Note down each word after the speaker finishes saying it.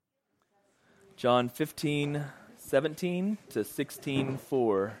John 15:17 to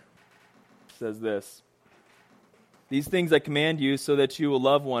 16:4 says this. These things I command you so that you will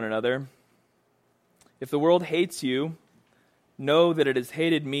love one another. If the world hates you, know that it has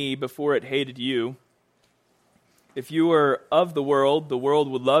hated me before it hated you. If you were of the world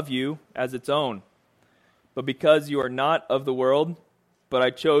would love you as its own. But because you are not of the world, but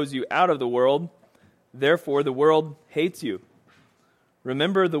I chose you out of the world, therefore the world hates you.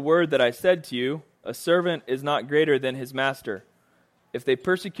 Remember the word that I said to you, a servant is not greater than his master. If they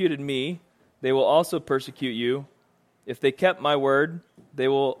persecuted me, they will also persecute you. If they kept my word, they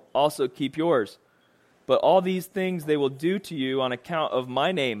will also keep yours. But all these things they will do to you on account of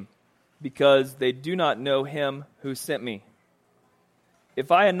my name, because they do not know him who sent me.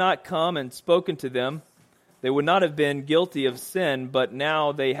 If I had not come and spoken to them, they would not have been guilty of sin, but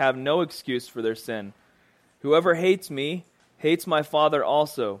now they have no excuse for their sin. Whoever hates me hates my Father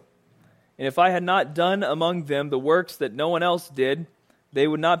also. And if I had not done among them the works that no one else did, they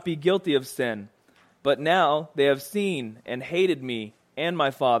would not be guilty of sin. But now they have seen and hated me and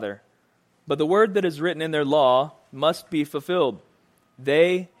my Father. But the word that is written in their law must be fulfilled.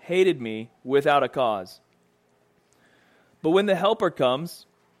 They hated me without a cause. But when the Helper comes,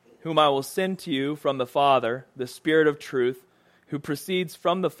 whom I will send to you from the Father, the Spirit of truth, who proceeds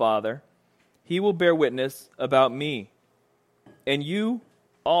from the Father, he will bear witness about me. And you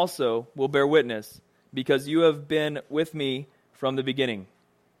also will bear witness, because you have been with me from the beginning.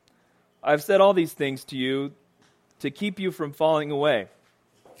 I have said all these things to you to keep you from falling away.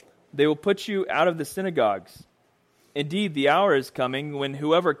 They will put you out of the synagogues. Indeed, the hour is coming when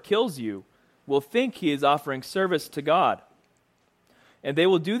whoever kills you will think he is offering service to God. And they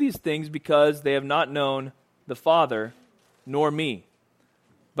will do these things because they have not known the Father nor me.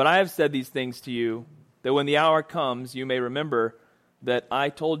 But I have said these things to you, that when the hour comes, you may remember that I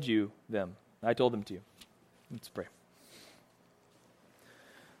told them to you. Let's pray.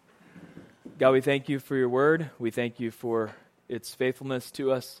 God, we thank you for your word. We thank you for its faithfulness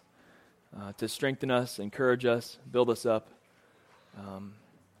to us, to strengthen us, encourage us, build us up,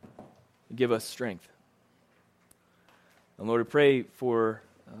 give us strength. And Lord, we pray for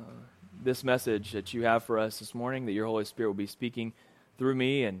this message that you have for us this morning, that your Holy Spirit will be speaking through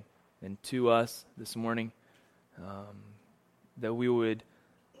me and to us this morning, that we would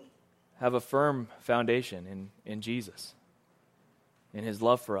have a firm foundation in Jesus, in his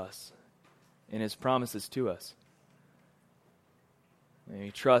love for us, in his promises to us. And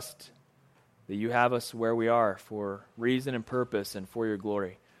we trust that you have us where we are for reason and purpose and for your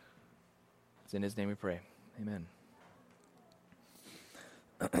glory. It's in his name we pray. Amen.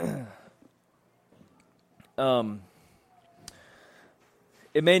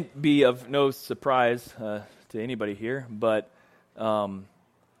 It may be of no surprise to anybody here, but our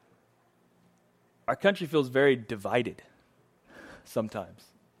country feels very divided sometimes.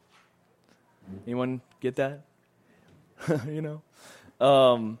 Anyone get that? A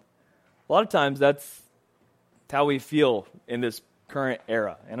lot of times that's how we feel in this current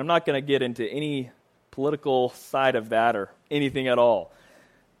era. And I'm not going to get into any political side of that or anything at all.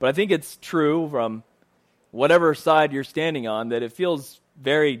 But I think it's true from whatever side you're standing on that it feels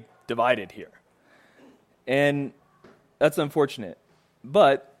very divided here. And that's unfortunate.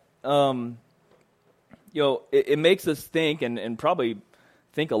 But, it makes us think and probably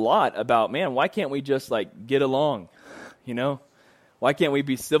think a lot about, man, why can't we just get along? Why can't we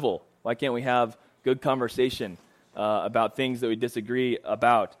be civil? Why can't we have good conversation about things that we disagree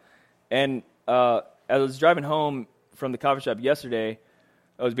about? And as I was driving home from the coffee shop yesterday,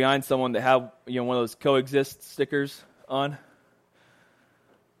 I was behind someone that had one of those coexist stickers on.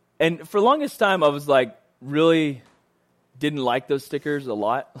 And for the longest time, I was really didn't like those stickers a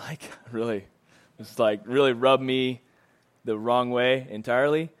lot. Really rubbed me the wrong way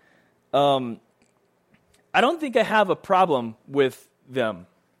entirely. I don't think I have a problem with them,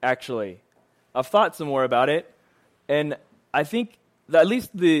 actually. I've thought some more about it, and I think that at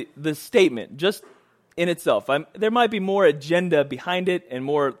least the statement, just in itself, there might be more agenda behind it and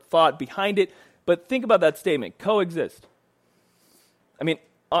more thought behind it, but think about that statement, coexist. I mean,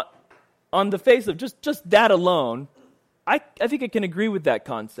 on the face of just that alone, I think I can agree with that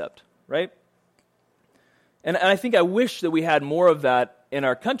concept, right? And I think I wish that we had more of that in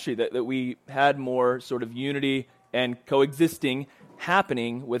our country, that we had more sort of unity and coexisting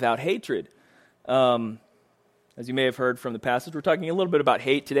happening without hatred. As you may have heard from the passage, we're talking a little bit about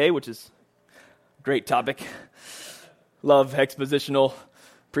hate today, which is a great topic. Love expositional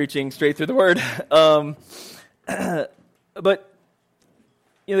preaching straight through the word. But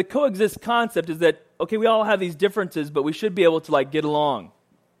the coexist concept is that, okay, we all have these differences, but we should be able to get along.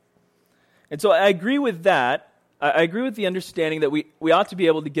 And so I agree with that. I agree with the understanding that we ought to be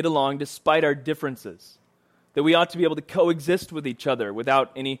able to get along despite our differences, that we ought to be able to coexist with each other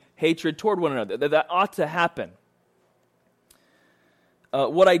without any hatred toward one another, that ought to happen.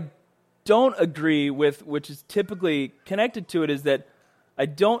 What I don't agree with, which is typically connected to it, is that I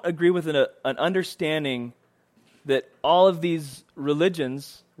don't agree with an understanding that all of these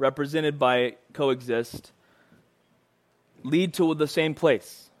religions represented by coexist lead to the same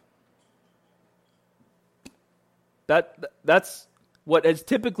place. That's what has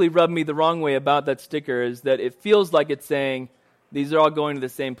typically rubbed me the wrong way about that sticker, is that it feels like it's saying these are all going to the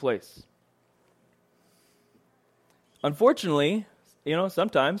same place. Unfortunately,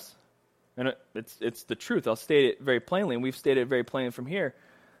 sometimes, and it's the truth, I'll state it very plainly, and we've stated it very plainly from here,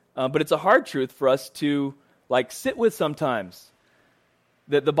 but it's a hard truth for us to sit with sometimes.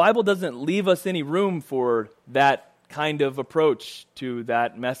 That the Bible doesn't leave us any room for that kind of approach to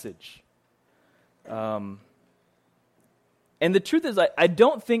that message. And the truth is, I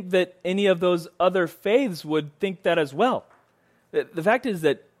don't think that any of those other faiths would think that as well. The fact is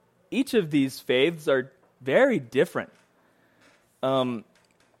that each of these faiths are very different.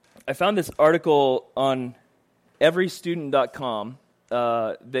 I found this article on everystudent.com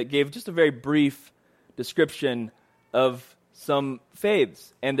that gave just a very brief description of some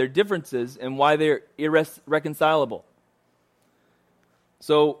faiths and their differences and why they're irreconcilable.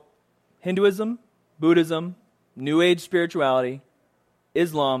 So, Hinduism, Buddhism, New Age spirituality,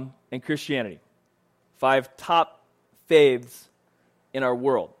 Islam, and Christianity. 5 top faiths in our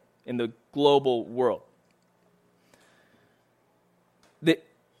world, in the global world.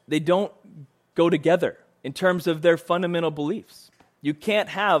 They don't go together in terms of their fundamental beliefs. You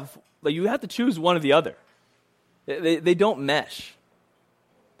have to choose one or the other. They don't mesh.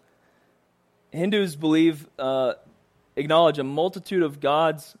 Hindus acknowledge a multitude of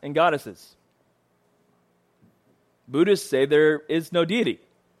gods and goddesses. Buddhists say there is no deity.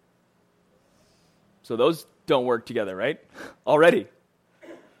 So those don't work together, right? Already.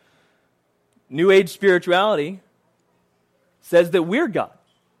 New Age spirituality says that we're God.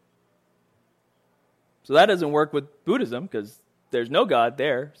 So that doesn't work with Buddhism because there's no God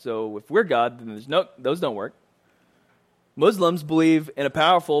there. So if we're God, then those don't work. Muslims believe in a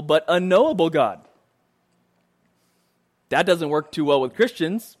powerful but unknowable God. That doesn't work too well with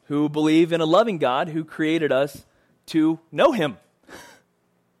Christians who believe in a loving God who created us to know Him.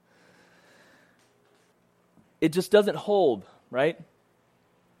 It just doesn't hold, right?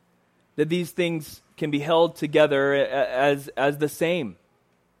 That these things can be held together as the same.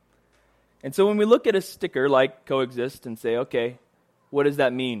 And so when we look at a sticker like coexist and say, okay, what does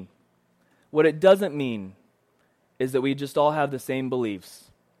that mean? What it doesn't mean is that we just all have the same beliefs.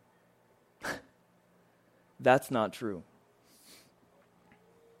 That's not true.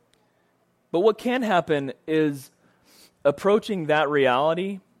 But what can happen is approaching that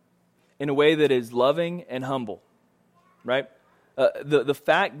reality in a way that is loving and humble, right? The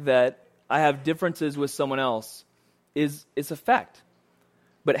fact that I have differences with someone else is a fact.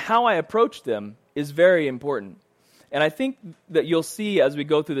 But how I approach them is very important. And I think that you'll see as we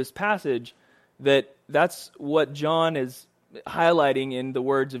go through this passage that that's what John is highlighting in the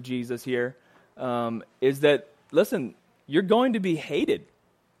words of Jesus here, is that, listen, you're going to be hated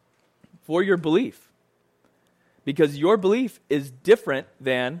for your belief because your belief is different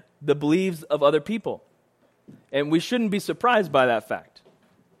than the beliefs of other people. And we shouldn't be surprised by that fact.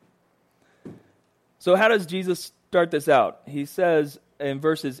 So how does Jesus start this out? He says in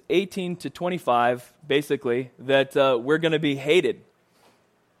verses 18 to 25, basically, that we're going to be hated.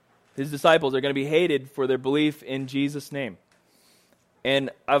 His disciples are going to be hated for their belief in Jesus' name.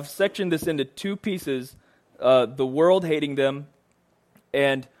 And I've sectioned this into 2 pieces, the world hating them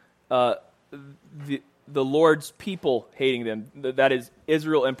and the Lord's people hating them. That is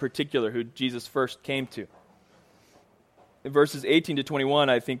Israel in particular, who Jesus first came to. In verses 18 to 21,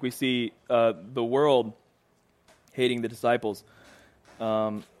 I think we see the world hating the disciples.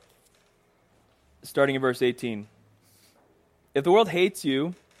 Starting in verse 18. If the world hates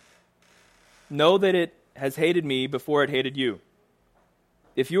you, know that it has hated me before it hated you.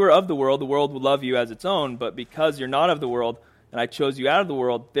 If you were of the world would love you as its own, but because you're not of the world, and I chose you out of the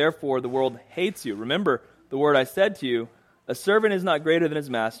world, therefore the world hates you. Remember the word I said to you, a servant is not greater than his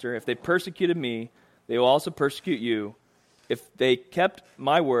master. If they persecuted me, they will also persecute you. If they kept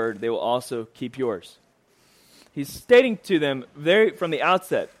my word, they will also keep yours. He's stating to them from the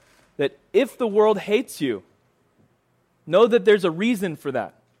outset that if the world hates you, know that there's a reason for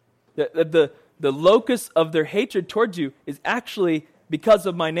that. That the locus of their hatred towards you is actually because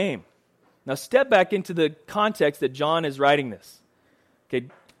of my name. Now step back into the context that John is writing this. Okay,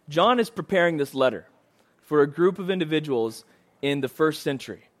 John is preparing this letter for a group of individuals in the first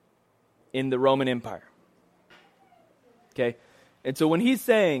century in the Roman Empire. Okay? And so when he's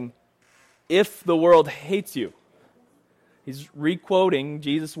saying, if the world hates you, he's re-quoting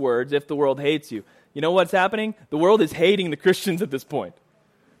Jesus' words, if the world hates you. You know what's happening? The world is hating the Christians at this point.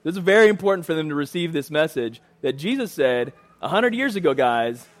 This is very important for them to receive this message that Jesus said 100 years ago,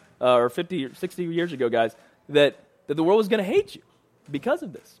 guys, or 50 or 60 years ago, guys, that the world was going to hate you because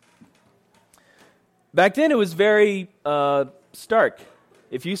of this. Back then, it was very stark.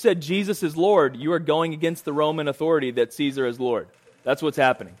 If you said Jesus is Lord, you are going against the Roman authority that Caesar is Lord. That's what's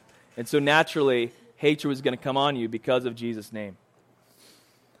happening. And so naturally, hatred was going to come on you because of Jesus' name.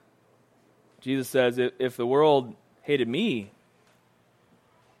 Jesus says, if the world hated me,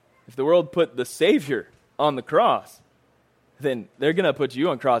 if the world put the Savior on the cross, then they're going to put you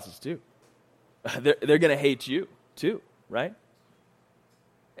on crosses too. They're going to hate you too, right?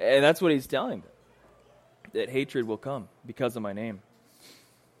 And that's what he's telling them, that hatred will come because of my name.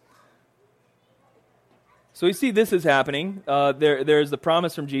 So we see this is happening. There's the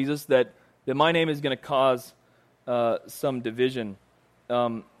promise from Jesus that my name is going to cause some division.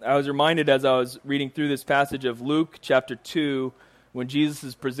 I was reminded as I was reading through this passage of Luke chapter 2, when Jesus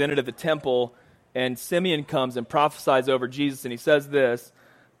is presented at the temple, and Simeon comes and prophesies over Jesus, and he says this,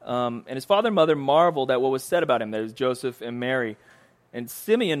 and his father and mother marveled at what was said about him. There's Joseph and Mary. And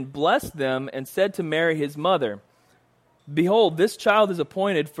Simeon blessed them and said to Mary his mother, "Behold, this child is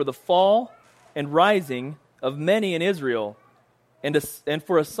appointed for the fall and rising of many in Israel, and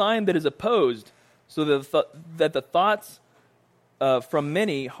for a sign that is opposed, so that the thoughts from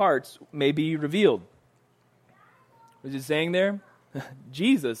many hearts may be revealed." What is he saying there?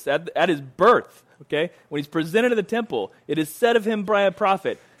 Jesus, at his birth, okay, when he's presented at the temple, it is said of him by a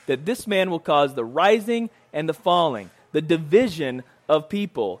prophet that this man will cause the rising and the falling, the division of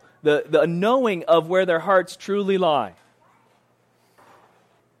people, the knowing of where their hearts truly lie.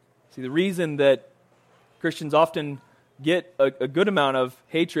 See, the reason that Christians often get a good amount of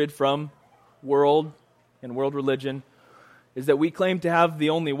hatred from world and world religion is that we claim to have the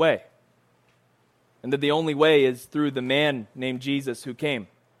only way. And that the only way is through the man named Jesus who came.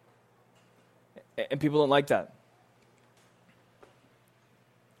 And people don't like that.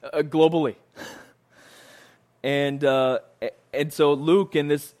 Globally. And so Luke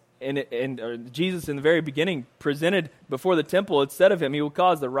and Jesus in the very beginning presented before the temple, it said of him, he will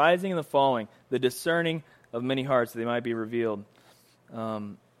cause the rising and the falling, the discerning of many hearts, that they might be revealed. A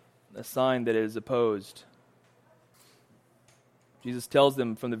sign that is opposed. Jesus tells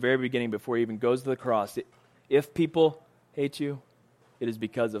them from the very beginning, before he even goes to the cross, if people hate you, it is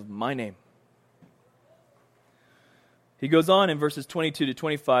because of my name. He goes on in verses 22 to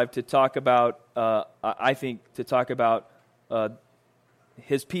 25 to talk about,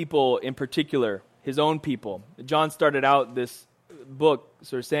 his people in particular, his own people. John started out this book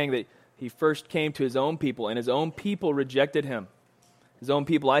sort of saying that he first came to his own people, and his own people rejected him. His own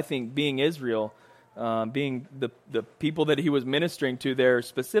people, I think, being Israel, being the people that he was ministering to there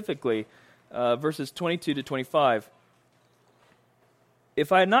specifically. Verses 22 to 25.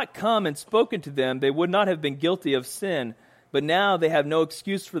 If I had not come and spoken to them, they would not have been guilty of sin, but now they have no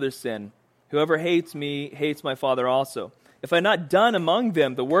excuse for their sin. Whoever hates me hates my Father also. If I had not done among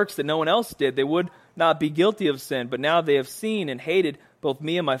them the works that no one else did, they would not be guilty of sin, but now they have seen and hated both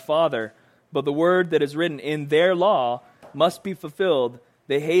me and my Father. But the word that is written in their law must be fulfilled.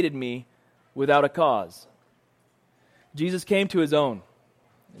 They hated me without a cause. Jesus came to his own.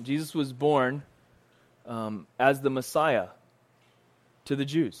 Jesus was born as the Messiah to the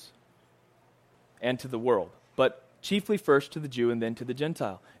Jews and to the world, but chiefly first to the Jew and then to the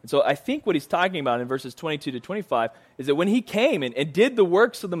Gentile. And so I think what he's talking about in verses 22 to 25 is that when he came and did the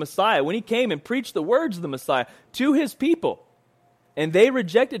works of the Messiah, when he came and preached the words of the Messiah to his people, and they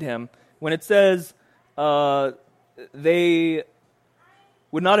rejected him, when it says they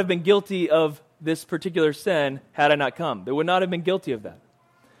would not have been guilty of this particular sin had I not come. They would not have been guilty of that.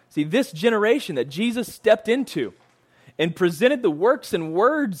 See, this generation that Jesus stepped into and presented the works and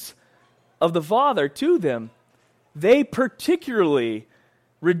words of the Father to them, they particularly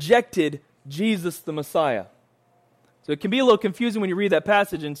rejected Jesus the Messiah. So it can be a little confusing when you read that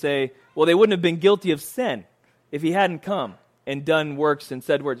passage and say, well, they wouldn't have been guilty of sin if he hadn't come and done works and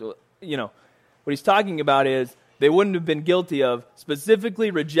said words. Well, you know, what he's talking about is they wouldn't have been guilty of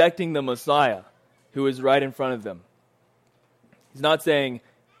specifically rejecting the Messiah who is right in front of them. He's not saying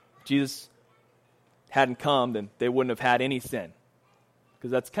Jesus hadn't come, then they wouldn't have had any sin.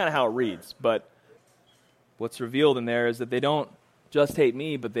 Because that's kind of how it reads. But what's revealed in there is that they don't just hate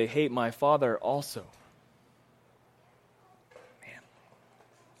me, but they hate my Father also. Man.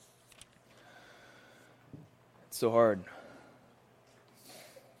 so hard.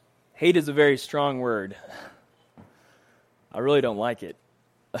 Hate is a very strong word. I really don't like it.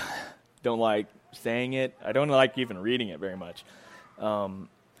 Don't like saying it. I don't like even reading it very much. And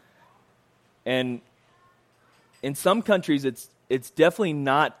in some countries, it's definitely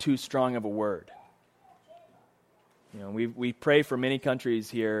not too strong of a word. You know, we pray for many countries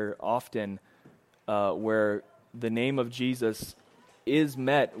here often where the name of Jesus is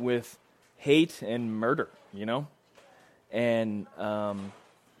met with hate and murder, you know? And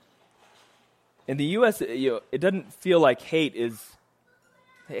in the U.S., it doesn't feel like hate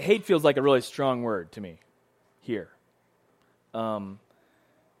feels like a really strong word to me here. I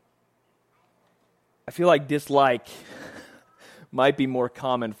feel like dislike might be more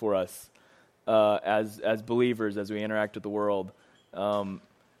common for us as believers as we interact with the world.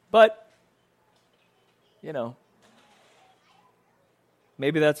 But, you know,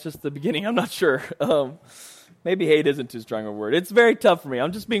 maybe that's just the beginning. I'm not sure. Maybe hate isn't too strong a word. It's very tough for me.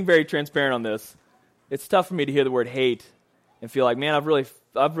 I'm just being very transparent on this. It's tough for me to hear the word hate and feel like, man, I've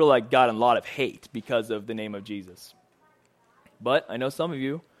really gotten a lot of hate because of the name of Jesus. But I know some of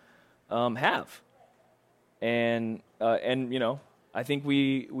you have. And you know, I think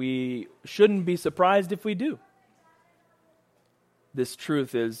we shouldn't be surprised if we do. This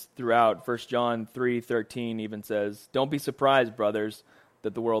truth is throughout. 1 John 3:13 even says, "Don't be surprised, brothers,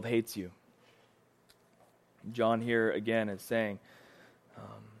 that the world hates you." John here again is saying,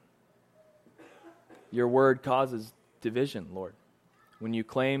 your word causes division, Lord. When you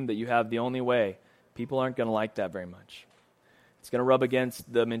claim that you have the only way, people aren't going to like that very much. It's going to rub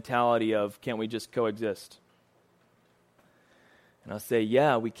against the mentality of, can't we just coexist? And I'll say,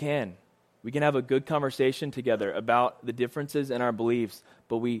 yeah, we can. We can have a good conversation together about the differences in our beliefs,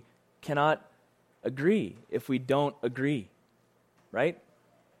 but we cannot agree if we don't agree, right?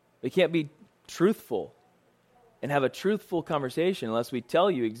 We can't be truthful and have a truthful conversation unless we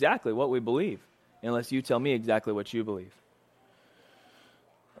tell you exactly what we believe, unless you tell me exactly what you believe.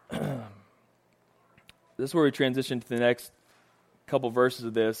 This is where we transition to the next couple verses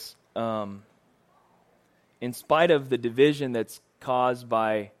of this. In spite of the division that's caused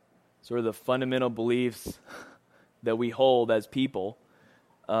by sort of the fundamental beliefs that we hold as people,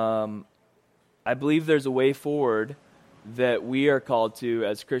 I believe there's a way forward that we are called to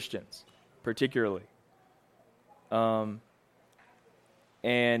as Christians, particularly.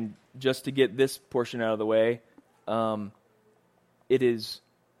 And just to get this portion out of the way, it is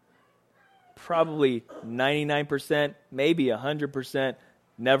probably 99%, maybe 100%,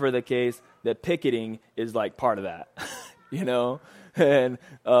 never the case that picketing is like part of that, you know, and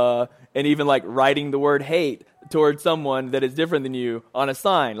even like writing the word hate towards someone that is different than you on a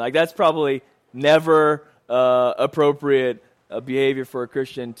sign, like that's probably never appropriate behavior for a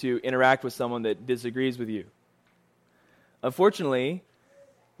Christian to interact with someone that disagrees with you. Unfortunately,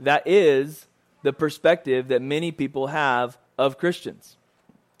 that is the perspective that many people have of Christians,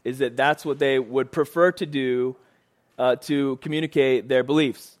 is that that's what they would prefer to do to communicate their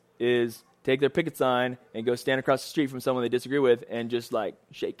beliefs, is take their picket sign and go stand across the street from someone they disagree with and just like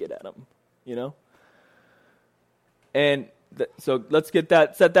shake it at them, you know? And so let's set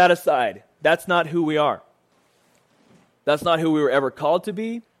that aside. That's not who we are. That's not who we were ever called to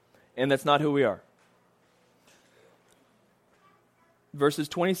be, and that's not who we are. Verses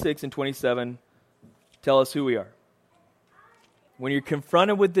 26 and 27 tell us who we are. When you're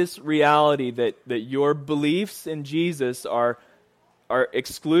confronted with this reality that your beliefs in Jesus are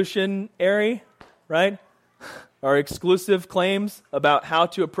exclusionary, right? Are exclusive claims about how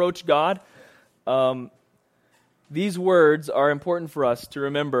to approach God. These words are important for us to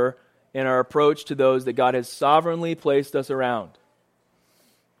remember in our approach to those that God has sovereignly placed us around.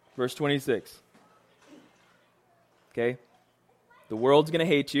 Verse 26. Okay? The world's going to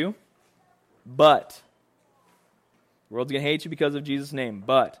hate you, but the world's going to hate you because of Jesus' name.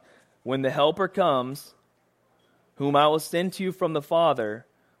 But when the Helper comes, whom I will send to you from the Father,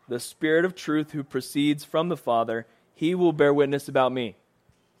 the Spirit of truth who proceeds from the Father, he will bear witness about me.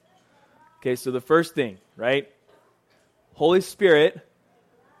 Okay, so the first thing, right? Holy Spirit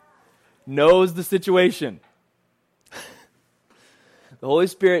knows the situation. The Holy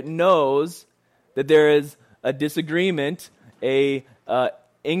Spirit knows that there is a disagreement, a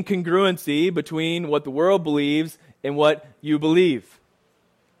incongruency between what the world believes and what you believe.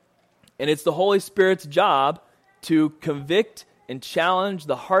 And it's the Holy Spirit's job to convict and challenge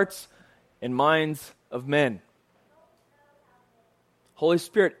the hearts and minds of men. Holy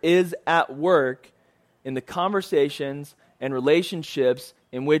Spirit is at work in the conversations and relationships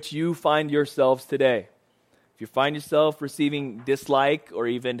in which you find yourselves today. If you find yourself receiving dislike or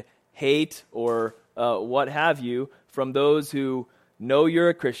even hate or what have you, from those who know you're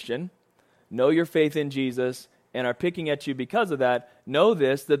a Christian, know your faith in Jesus, and are picking at you because of that, know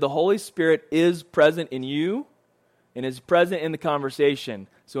this, that the Holy Spirit is present in you and is present in the conversation.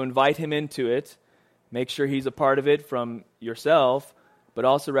 So invite him into it. Make sure he's a part of it from yourself, but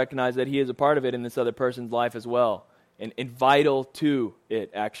also recognize that he is a part of it in this other person's life as well, and vital to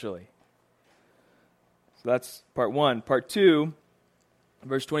it, actually. So that's part one. Part two,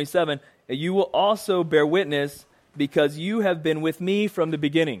 verse 27, you will also bear witness because you have been with me from the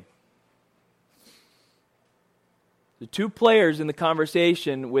beginning. The two players in the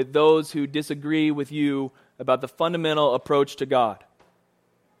conversation with those who disagree with you about the fundamental approach to God.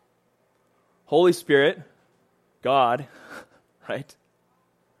 Holy Spirit, God, right?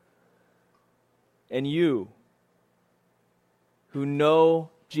 And you, who know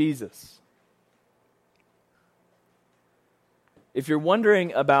Jesus. If you're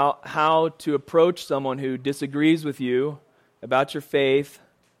wondering about how to approach someone who disagrees with you about your faith,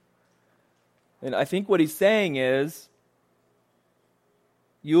 then I think what he's saying is,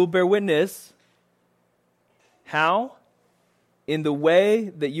 you will bear witness. How? In the way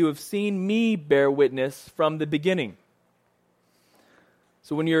that you have seen me bear witness from the beginning.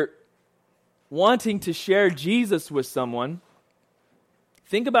 So when you're wanting to share Jesus with someone,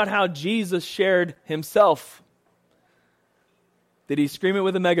 think about how Jesus shared himself. Did he scream it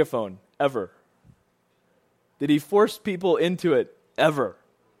with a megaphone? Ever. Did he force people into it? Ever.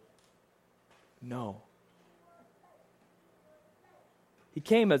 No. He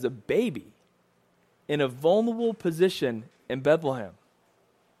came as a baby in a vulnerable position in Bethlehem.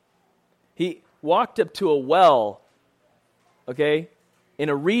 He walked up to a well, okay, in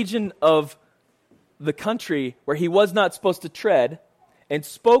a region of the country where he was not supposed to tread, and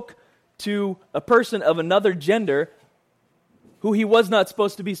spoke to a person of another gender who he was not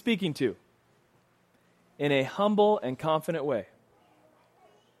supposed to be speaking to, in a humble and confident way.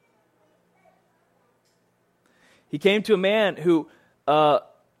 He came to a man who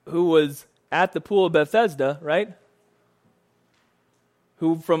was at the pool of Bethesda, right?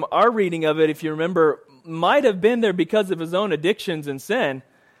 Who, from our reading of it, if you remember, might have been there because of his own addictions and sin,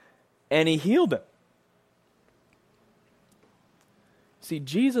 and he healed him. See,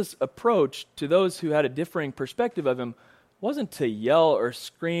 Jesus' approach to those who had a differing perspective of him wasn't to yell or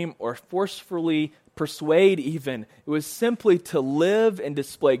scream or forcefully persuade even. It was simply to live and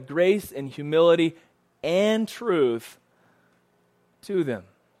display grace and humility and truth to them.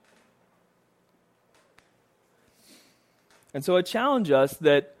 And so I challenge us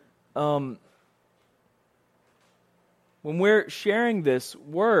that when we're sharing this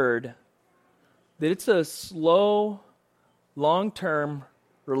word, that it's a slow, long-term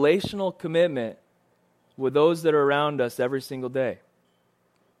relational commitment with those that are around us every single day.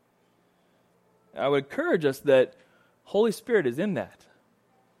 I would encourage us that Holy Spirit is in that.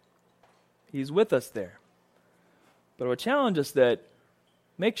 He's with us there. But I would challenge us that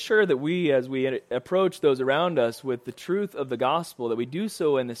make sure that we, as we approach those around us with the truth of the gospel, that we do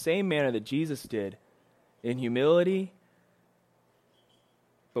so in the same manner that Jesus did, in humility,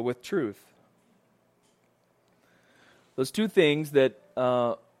 but with truth. Those two things that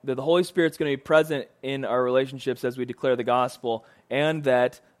the Holy Spirit's going to be present in our relationships as we declare the gospel, and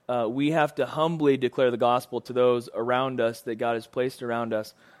that we have to humbly declare the gospel to those around us that God has placed around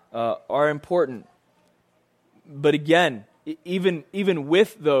us, are important. But again, even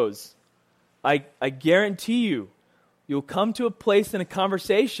with those, I guarantee you'll come to a place in a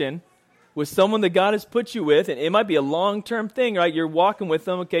conversation with someone that God has put you with, and it might be a long-term thing, right? You're walking with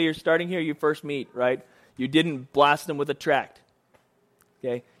them, okay, you're starting here, you first meet, right? You didn't blast them with a tract,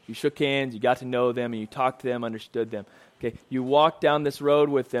 okay? You shook hands, you got to know them, and you talked to them, understood them. Okay, you walk down this road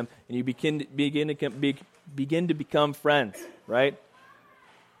with them, and you begin to become friends, right?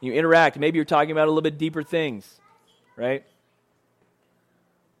 You interact. Maybe you're talking about a little bit deeper things, right?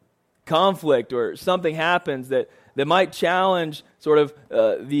 Conflict or something happens that might challenge sort of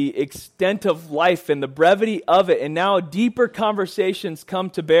the extent of life and the brevity of it, and now deeper conversations come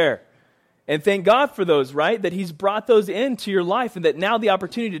to bear. And thank God for those, right? That He's brought those into your life, and that now the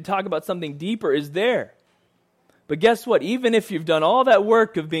opportunity to talk about something deeper is there. But guess what? Even if you've done all that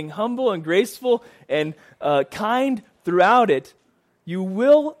work of being humble and graceful and kind throughout it,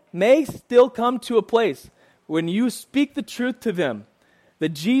 you may still come to a place when you speak the truth to them that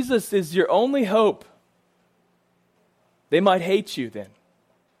Jesus is your only hope. They might hate you then.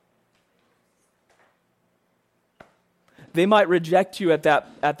 They might reject you at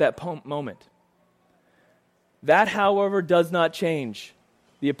that moment. That, however, does not change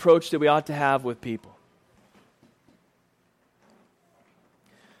the approach that we ought to have with people.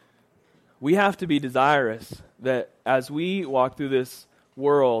 we have to be desirous that as we walk through this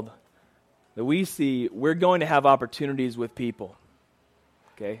world, that we see we're going to have opportunities with people.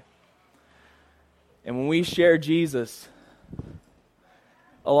 Okay? And when we share Jesus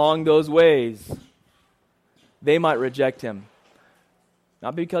along those ways, they might reject him.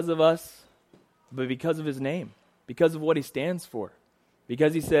 Not because of us, but because of his name, because of what he stands for.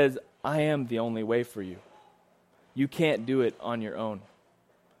 Because he says, I am the only way for you. You can't do it on your own.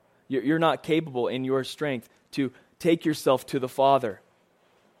 You're not capable in your strength to take yourself to the Father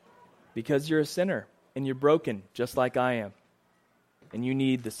because you're a sinner and you're broken just like I am. And you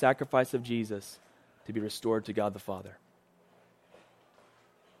need the sacrifice of Jesus to be restored to God the Father.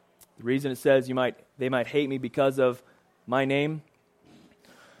 The reason it says they might hate me because of my name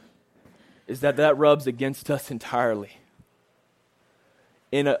is that rubs against us entirely.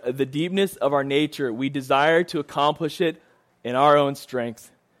 In the deepness of our nature, we desire to accomplish it in our own strength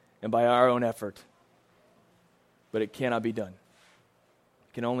and by our own effort. But it cannot be done.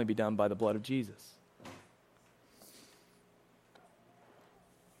 It can only be done by the blood of Jesus.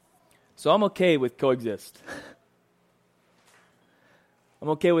 So I'm okay with coexist. I'm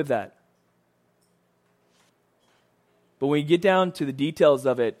okay with that. But when you get down to the details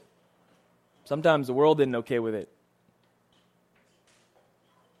of it, sometimes the world isn't okay with it.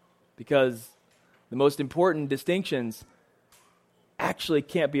 Because the most important distinctions actually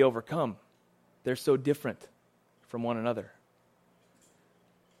can't be overcome. They're so different from one another.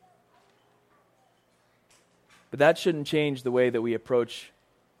 But that shouldn't change the way that we approach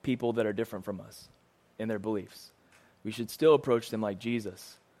people that are different from us in their beliefs. We should still approach them like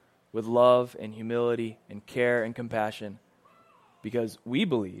Jesus, with love and humility and care and compassion, because we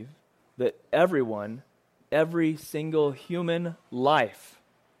believe that every single human life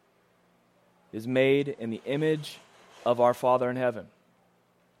is made in the image of our Father in heaven.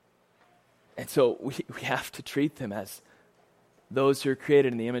 And so we have to treat them as those who are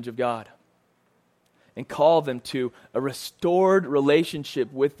created in the image of God and call them to a restored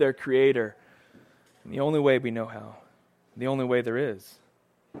relationship with their Creator in the only way we know how, the only way there is,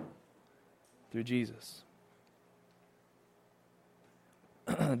 through Jesus.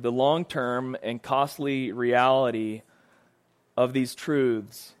 The long-term and costly reality of these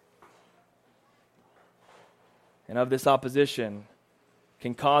truths and of this opposition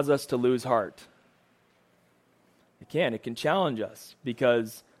can cause us to lose heart. It can challenge us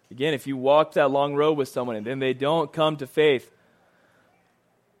because, again, if you walk that long road with someone and then they don't come to faith,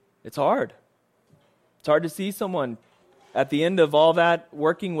 it's hard. It's hard to see someone at the end of all that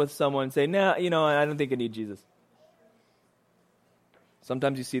working with someone say, nah, I don't think I need Jesus.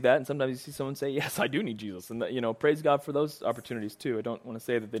 Sometimes you see that, and sometimes you see someone say, yes, I do need Jesus. And, praise God for those opportunities too. I don't want to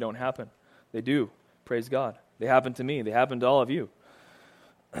say that they don't happen. They do. Praise God. They happen to me. They happen to all of you.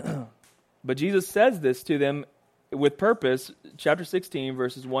 But Jesus says this to them with purpose. Chapter 16,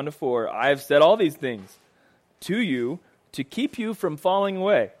 verses 1 to 4. I have said all these things to you to keep you from falling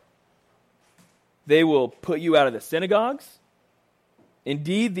away. They will put you out of the synagogues.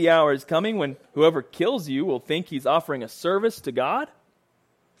 Indeed, the hour is coming when whoever kills you will think he's offering a service to God.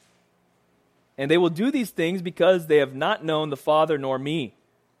 And they will do these things because they have not known the Father nor me.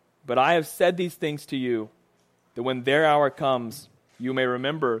 But I have said these things to you, that when their hour comes, you may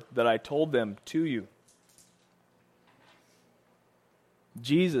remember that I told them to you.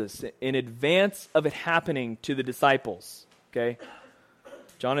 Jesus, in advance of it happening to the disciples, okay?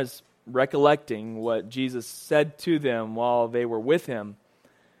 John is recollecting what Jesus said to them while they were with him.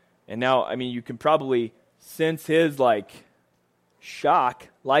 And now, you can probably sense his, shock,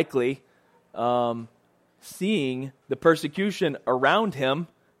 likely, seeing the persecution around him,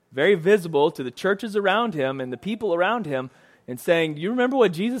 very visible to the churches around him and the people around him, and saying, do you remember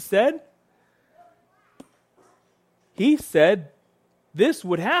what Jesus said? He said this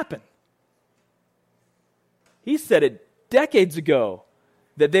would happen. He said it decades ago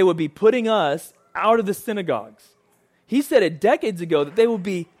that they would be putting us out of the synagogues. He said it decades ago that they would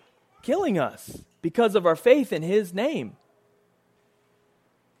be killing us because of our faith in his name.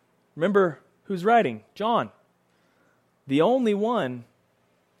 Remember who's writing? John, the only one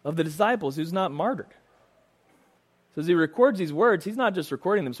of the disciples who's not martyred. So as he records these words, he's not just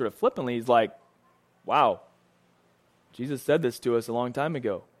recording them sort of flippantly. He's like, wow, Jesus said this to us a long time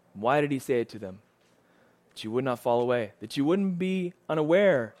ago. Why did he say it to them? That you would not fall away. That you wouldn't be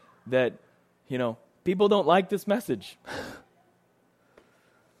unaware that, people don't like this message.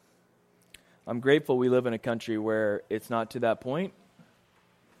 I'm grateful we live in a country where it's not to that point.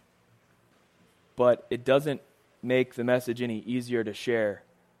 But it doesn't make the message any easier to share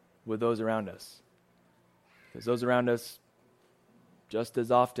with those around us. Because those around us just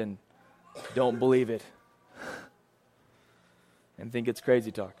as often don't believe it and think it's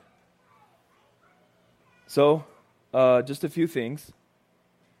crazy talk. So, just a few things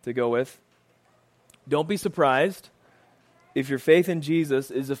to go with. Don't be surprised if your faith in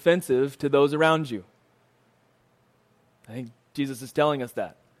Jesus is offensive to those around you. I think Jesus is telling us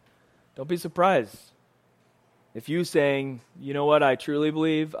that. Don't be surprised if you saying, you know what, I truly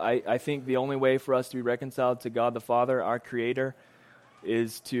believe, I think the only way for us to be reconciled to God the Father, our Creator,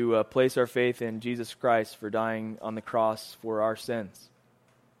 is to place our faith in Jesus Christ for dying on the cross for our sins.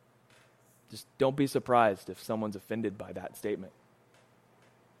 Just don't be surprised if someone's offended by that statement.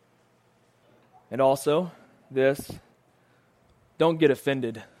 And also, don't get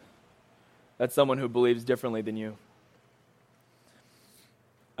offended at someone who believes differently than you.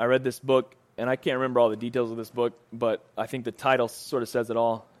 I read this book, and I can't remember all the details of this book, but I think the title sort of says it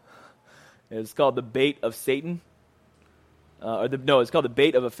all. It's called The Bait of Satan. It's called The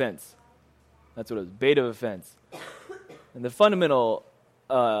Bait of Offense. That's what it is, Bait of Offense. And the fundamental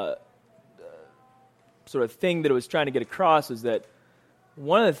sort of thing that it was trying to get across is that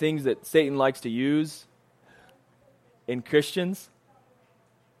one of the things that Satan likes to use in Christians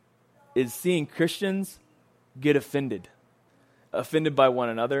is seeing Christians get offended by one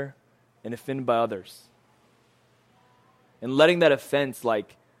another and offended by others. And letting that offense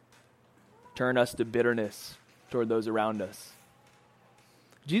turn us to bitterness toward those around us.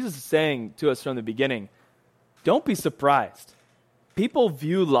 Jesus is saying to us from the beginning, don't be surprised. People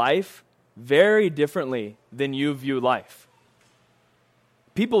view life very differently than you view life.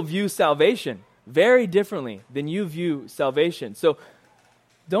 People view salvation very differently than you view salvation. So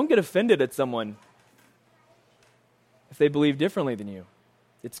don't get offended at someone if they believe differently than you.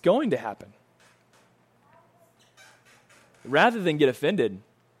 It's going to happen. Rather than get offended,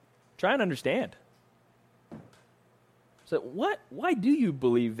 try and understand. So why do you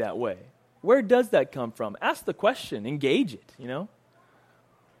believe that way? Where does that come from? Ask the question, engage it,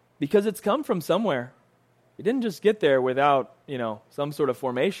 Because it's come from somewhere. It didn't just get there without, some sort of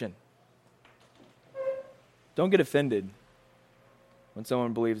formation. Don't get offended when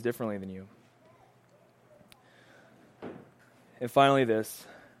someone believes differently than you. And finally this.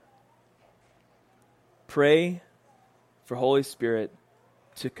 Pray for Holy Spirit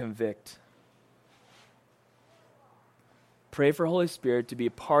to convict. Pray for Holy Spirit to be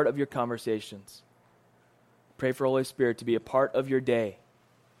a part of your conversations. Pray for Holy Spirit to be a part of your day.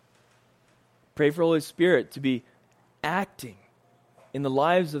 Pray for Holy Spirit to be acting in the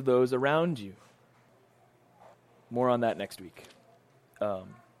lives of those around you. More on that next week.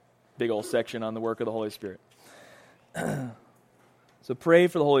 Big old section on the work of the Holy Spirit. So pray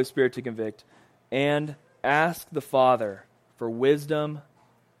for the Holy Spirit to convict and ask the Father for wisdom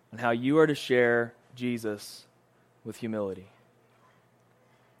on how you are to share Jesus with humility.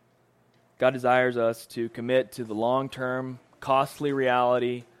 God desires us to commit to the long-term, costly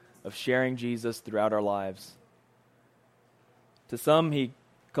reality of sharing Jesus throughout our lives. To some, he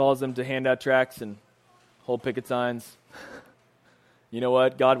calls them to hand out tracts and hold picket signs. You know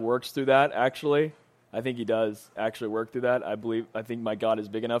what? God works through that, actually. I think he does actually work through that. I think my God is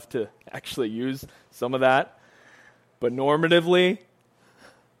big enough to actually use some of that. But normatively,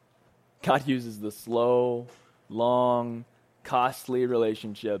 God uses the slow, long, costly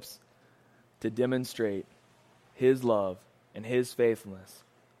relationships to demonstrate his love and his faithfulness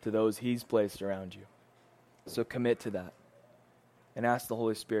to those he's placed around you. So commit to that and ask the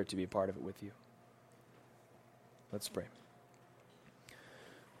Holy Spirit to be a part of it with you. Let's pray.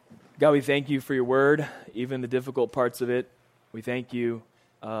 God, we thank you for your word, even the difficult parts of it. We thank you.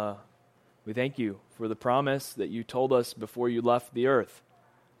 We thank you for the promise that you told us before you left the earth,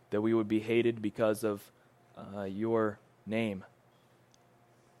 that we would be hated because of your name.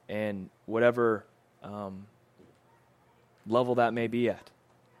 And whatever level that may be at.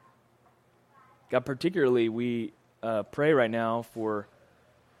 God, particularly we pray right now for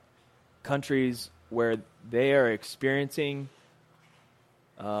countries where they are experiencing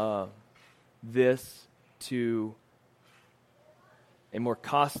this to a more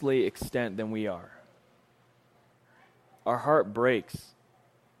costly extent than we are. Our heart breaks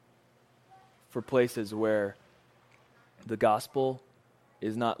for places where the gospel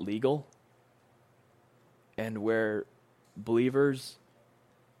is not legal and where believers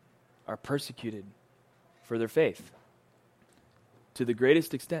are persecuted for their faith to the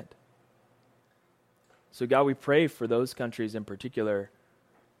greatest extent. So God, we pray for those countries in particular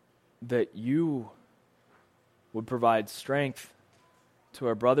that you would provide strength to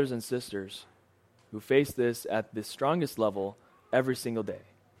our brothers and sisters who face this at the strongest level every single day.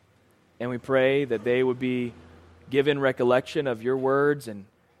 And we pray that they would be given recollection of your words and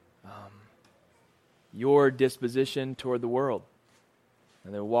your disposition toward the world,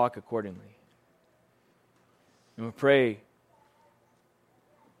 and they'll walk accordingly. And we pray,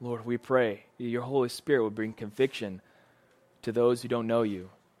 Lord, we pray your Holy Spirit will bring conviction to those who don't know you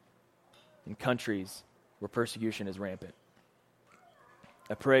in countries where persecution is rampant.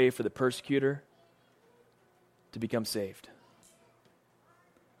 I pray for the persecutor to become saved,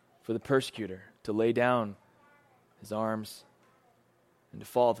 for the persecutor to lay down his arms and to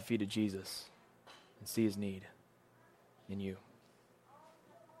fall at the feet of Jesus and see his need in you.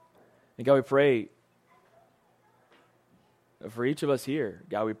 And God, we pray for each of us here.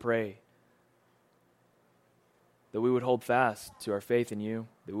 God, we pray that we would hold fast to our faith in you,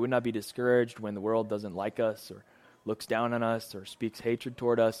 that we would not be discouraged when the world doesn't like us or looks down on us or speaks hatred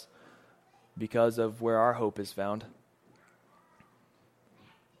toward us because of where our hope is found.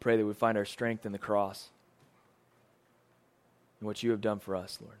 Pray that we find our strength in the cross and what you have done for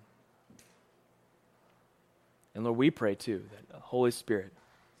us, Lord. And Lord, we pray too that the Holy Spirit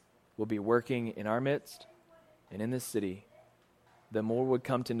will be working in our midst and in this city, that more would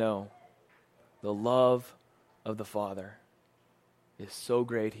come to know the love of the Father is so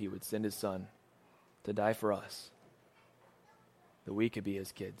great he would send his Son to die for us, that we could be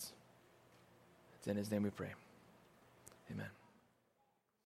his kids. It's in his name we pray. Amen.